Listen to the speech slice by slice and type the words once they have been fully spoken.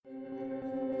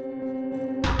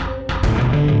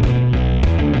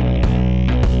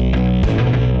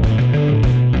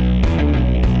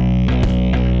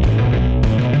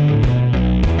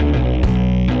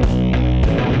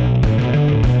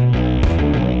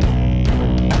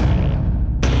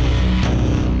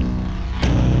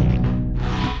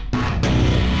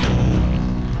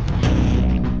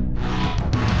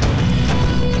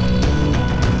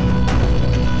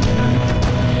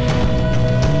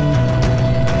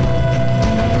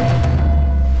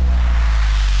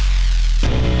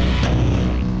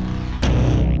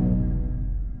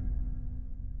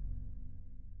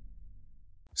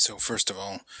first of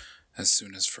all, as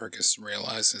soon as Fergus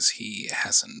realizes he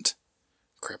hasn't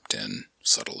crept in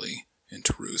subtly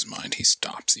into Rue's mind, he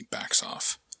stops, he backs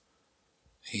off.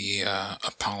 He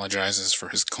apologizes for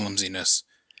his clumsiness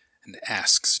and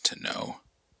asks to know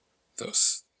the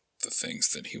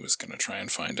things that he was going to try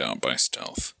and find out by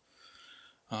stealth.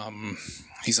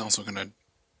 He's also going to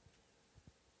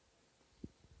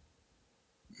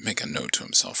make a note to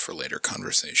himself for later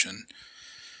conversation.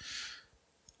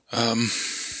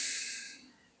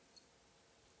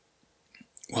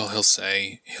 Well, he'll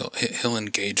say, he'll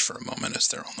engage for a moment as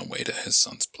they're on the way to his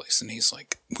son's place, and he's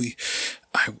like,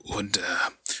 I would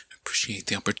appreciate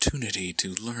the opportunity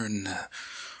to learn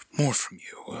more from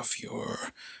you of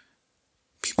your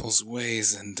people's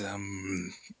ways and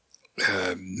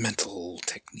mental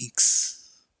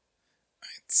techniques.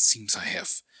 It seems I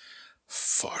have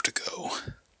far to go.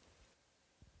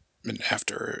 And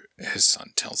after his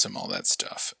son tells him all that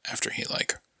stuff, after he,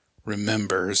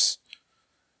 remembers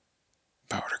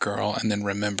Powder Girl and then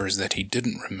remembers that he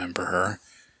didn't remember her,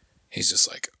 he's just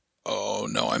like, oh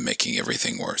no, I'm making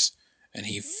everything worse. And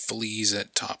he flees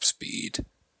at top speed.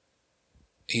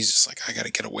 He's just like, I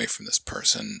gotta get away from this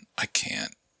person. I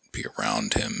can't be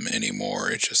around him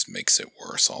anymore. It just makes it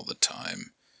worse all the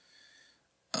time.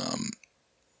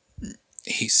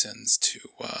 He sends to,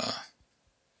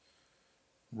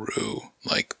 Rue,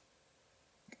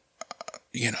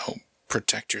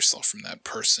 protect yourself from that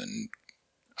person.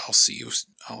 I'll see you.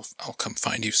 I'll come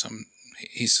find you some.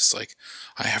 He's just like,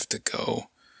 I have to go.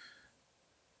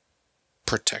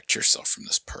 Protect yourself from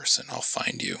this person. I'll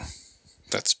find you.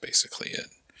 That's basically it.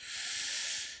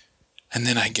 And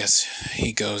then I guess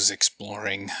he goes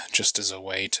exploring just as a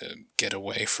way to get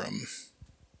away from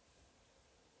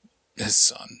his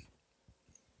son.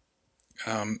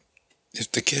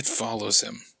 If the kid follows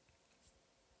him,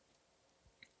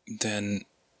 then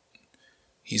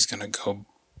he's gonna go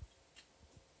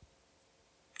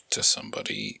to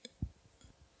somebody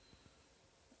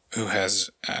who has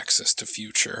access to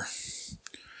future,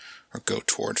 or go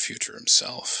toward future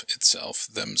themselves,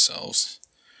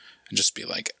 and just be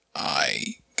like,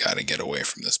 I gotta get away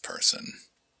from this person.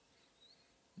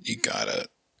 You gotta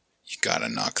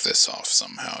knock this off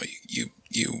somehow.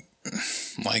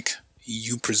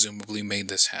 You presumably made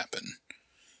this happen.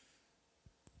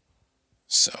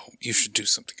 So you should do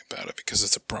something about it because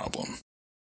it's a problem.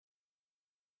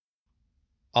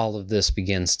 All of this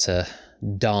begins to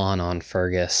dawn on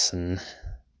Fergus, and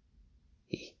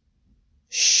he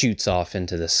shoots off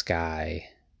into the sky,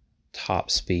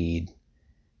 top speed,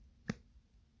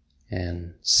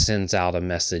 and sends out a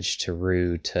message to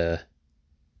Rue to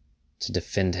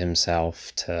defend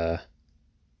himself,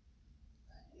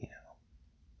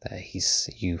 that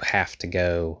you have to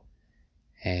go,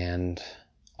 and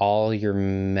all you're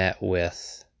met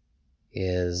with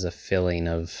is a feeling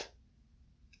of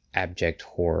abject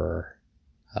horror,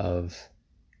 of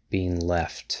being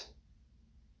left.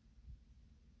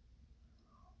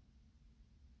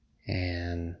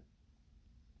 And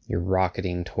you're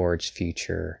rocketing towards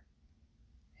future,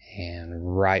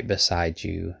 and right beside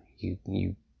you,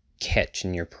 you catch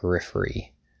in your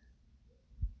periphery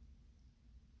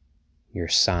your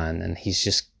son, and he's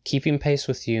just keeping pace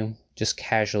with you, just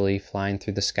casually flying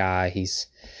through the sky. He's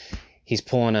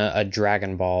pulling a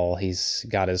Dragon Ball. He's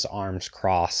got his arms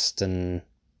crossed, and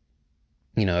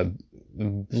it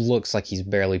looks like he's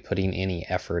barely putting any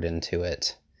effort into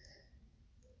it.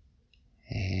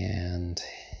 And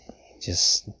he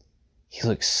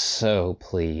looks so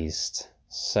pleased,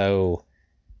 so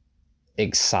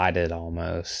excited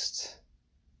almost.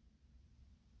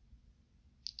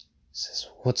 He says,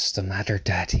 "What's the matter,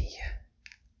 Daddy?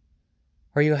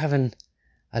 Are you having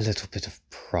a little bit of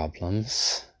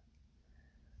problems?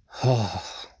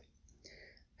 Oh,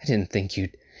 I didn't think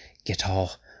you'd get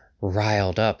all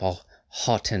riled up, all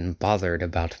hot and bothered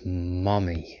about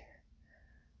Mommy.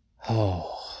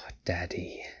 Oh,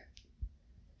 Daddy,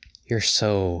 you're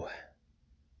so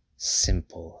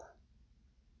simple.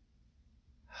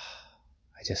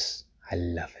 I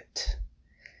love it."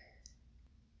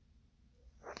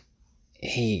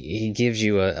 He gives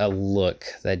you a look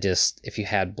that just, if you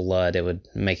had blood, it would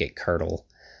make it curdle.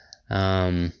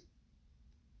 And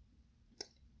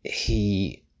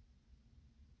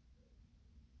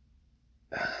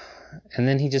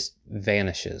then he just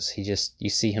vanishes. You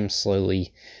see him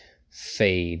slowly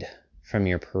fade from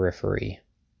your periphery.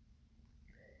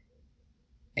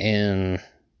 And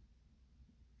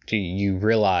you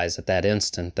realize at that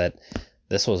instant that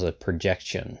this was a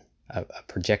projection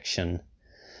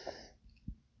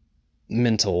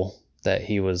mental that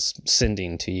he was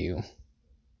sending to you.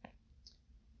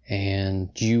 And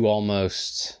you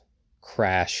almost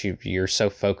crash. You're so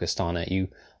focused on it, you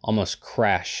almost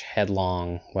crash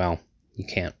headlong. Well, you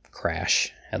can't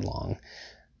crash headlong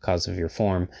because of your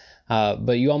form,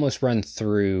 but you almost run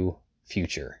through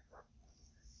Future.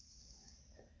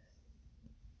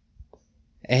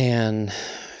 And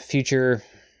Future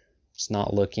is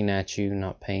not looking at you,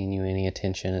 not paying you any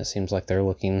attention. It seems like they're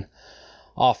looking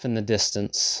off in the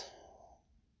distance.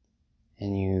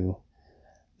 And you...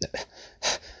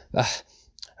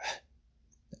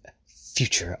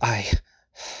 Future, I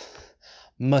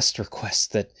must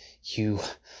request that you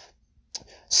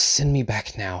send me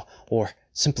back now, or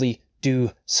simply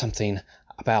do something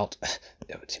about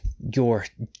your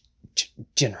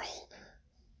general.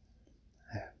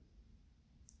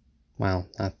 Wow,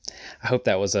 I hope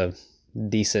that was a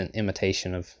decent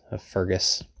imitation of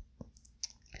Fergus.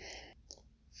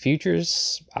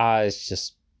 Future's eyes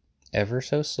just ever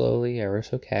so slowly, ever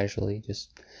so casually,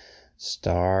 just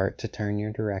start to turn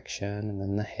your direction, and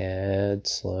then the head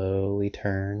slowly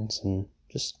turns, and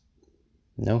just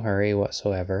no hurry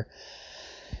whatsoever,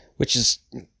 which is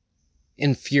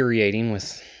infuriating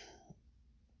with,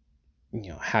 you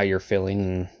know, how you're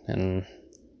feeling and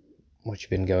what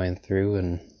you've been going through.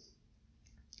 And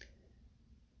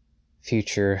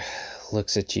Future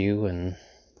looks at you, and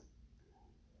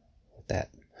with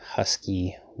that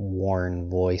husky, worn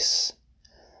voice,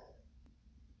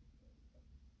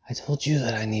 I told you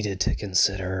that I needed to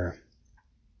consider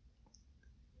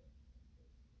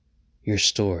your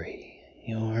story,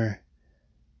 your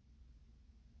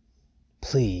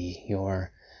plea,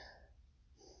 your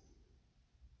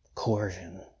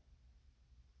coercion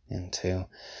into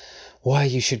why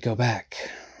you should go back.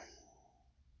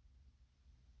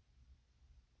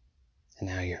 And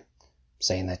now you're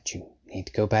saying that you need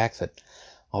to go back, that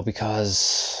all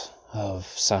because of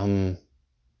some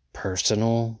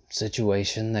personal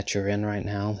situation that you're in right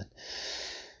now, that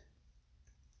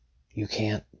you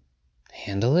can't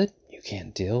handle it, you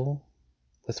can't deal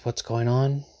with what's going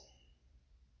on.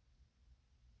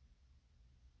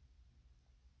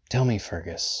 Tell me,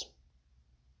 Fergus,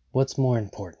 what's more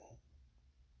important?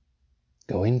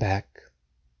 Going back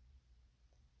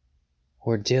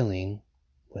or dealing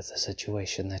with the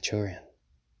situation that you're in?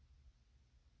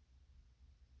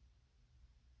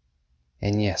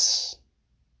 And yes,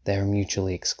 they're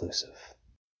mutually exclusive.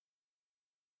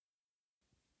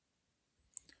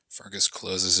 Fergus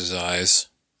closes his eyes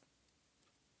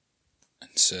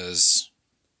and says,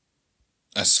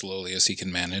 as slowly as he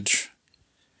can manage,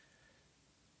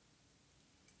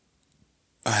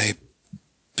 I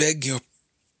beg your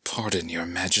pardon, Your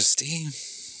Majesty.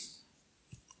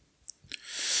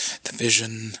 The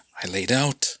vision I laid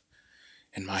out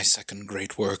in my second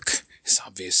great work is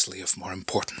obviously of more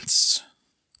importance.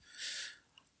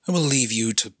 I will leave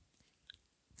you to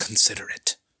consider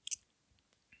it.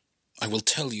 I will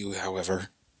tell you, however,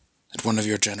 that one of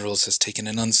your generals has taken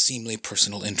an unseemly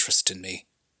personal interest in me.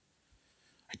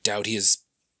 I doubt he is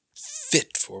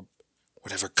fit for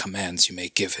whatever commands you may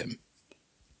give him.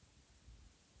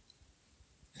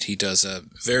 And he does a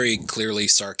very clearly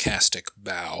sarcastic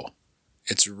bow.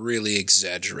 It's really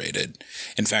exaggerated.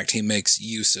 In fact, he makes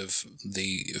use of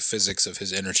the physics of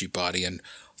his energy body and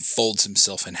folds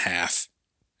himself in half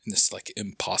in this,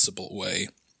 impossible way.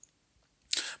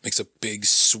 Makes a big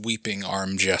sweeping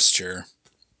arm gesture.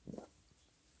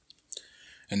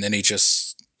 And then he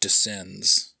just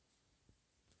descends.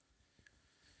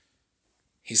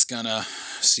 He's gonna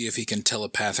see if he can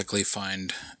telepathically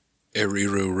find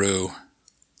Eriruru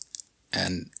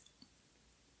and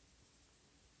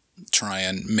try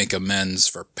and make amends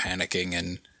for panicking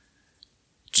and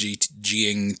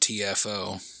G'ing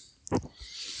TFO.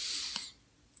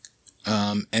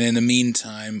 And in the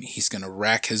meantime, he's going to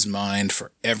rack his mind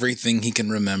for everything he can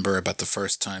remember about the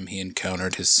first time he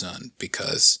encountered his son,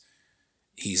 because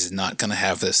he's not going to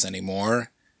have this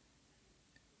anymore.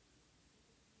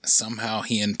 Somehow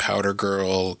he and Powder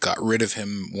Girl got rid of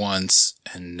him once,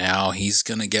 and now he's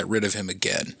going to get rid of him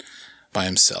again by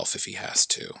himself if he has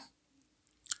to.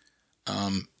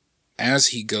 As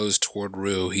he goes toward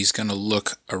Rue, he's going to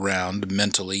look around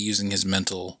mentally, using his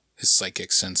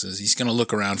psychic senses. He's going to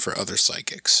look around for other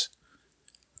psychics.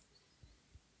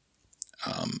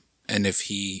 And if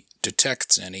he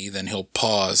detects any, then he'll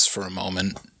pause for a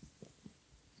moment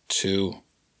to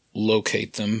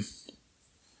locate them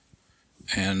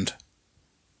and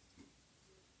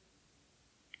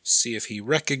see if he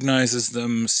recognizes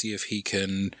them, see if he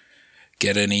can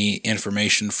get any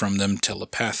information from them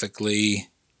telepathically.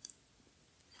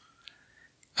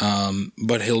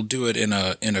 But he'll do it in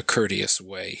a courteous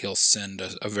way. He'll send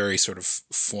a very sort of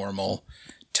formal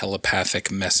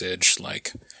telepathic message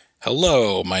like,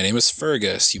 Hello, my name is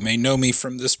Fergus. You may know me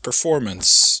from this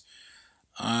performance.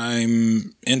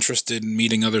 I'm interested in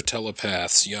meeting other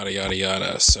telepaths, yada yada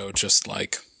yada. So just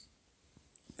like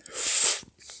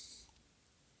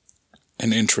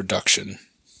an introduction.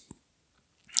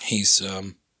 He's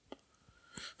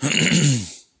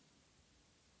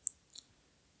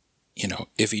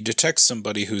if he detects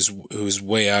somebody who's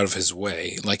way out of his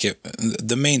way,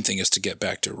 the main thing is to get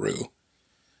back to Rue,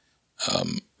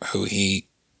 who he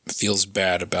feels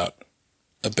bad about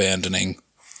abandoning,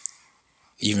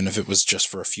 even if it was just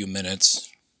for a few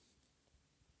minutes.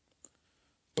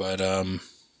 But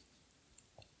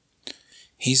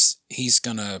he's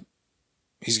gonna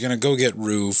go get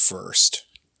Rue first,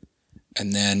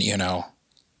 and then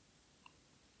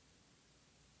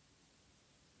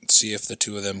see if the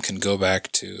two of them can go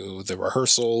back to the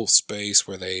rehearsal space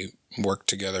where they worked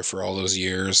together for all those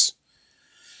years.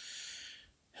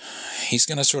 He's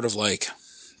gonna sort of like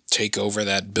take over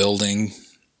that building.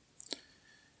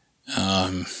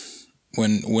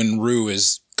 When Rue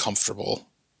is comfortable,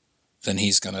 then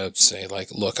he's gonna say like,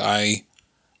 look, I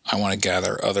want to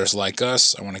gather others like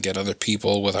us. I want to get other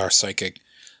people with our psychic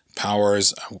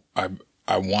powers. I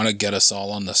want to get us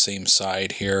all on the same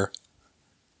side here,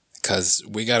 because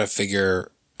we got to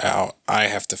figure out, I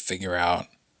have to figure out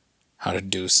how to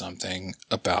do something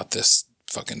about this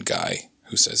fucking guy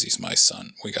who says he's my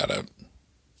son.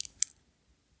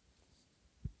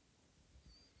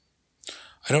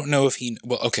 I don't know if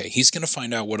he's going to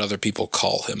find out what other people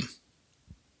call him.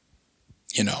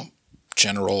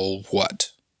 General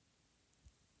what?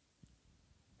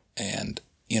 And,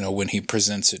 when he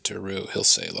presents it to Rue, he'll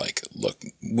say like, look,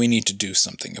 we need to do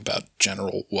something about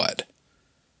General what?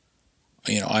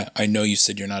 I know you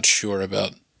said you're not sure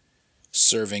about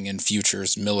serving in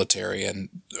Future's military, and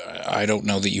I don't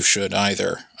know that you should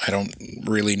either. I don't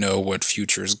really know what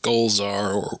Future's goals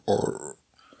are or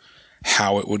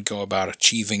how it would go about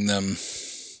achieving them.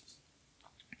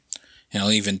 And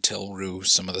I'll even tell Rue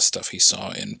some of the stuff he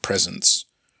saw in Presence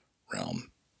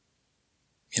Realm.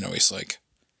 He's like,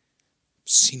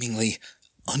 seemingly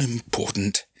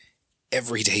unimportant,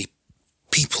 everyday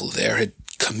people there had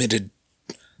committed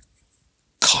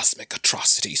cosmic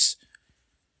atrocities,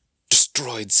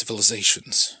 destroyed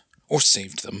civilizations, or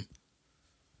saved them,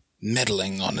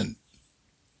 meddling on an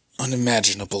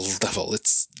unimaginable level.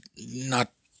 It's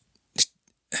not...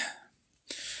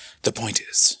 The point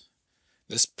is,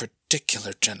 this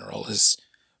particular general is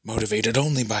motivated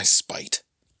only by spite,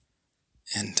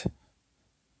 and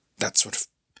that sort of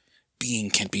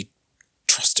being can't be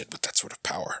trusted with that sort of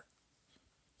power.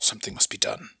 Something must be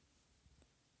done.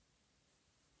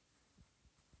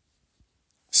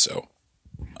 So,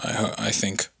 I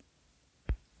think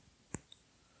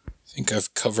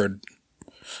I've covered...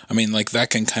 that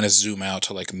can kind of zoom out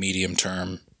to like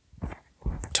medium-term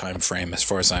time frame as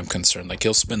far as I'm concerned. Like,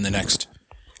 he'll spend the next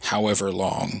however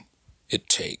long it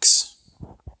takes,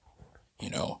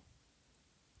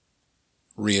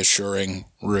 reassuring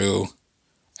Rue,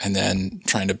 and then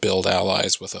trying to build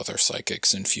allies with other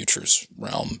psychics in Future's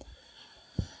realm,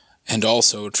 and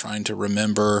also trying to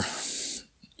remember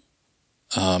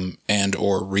and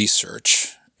or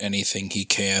research anything he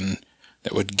can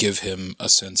that would give him a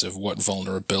sense of what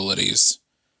vulnerabilities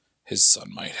his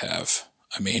son might have.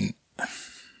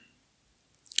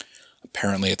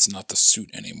 Apparently it's not the suit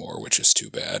anymore, which is too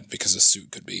bad, because the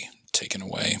suit could be taken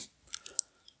away.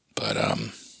 But,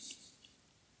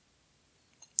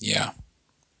 yeah.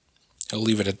 He'll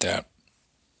leave it at that.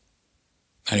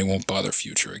 And he won't bother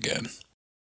Future again.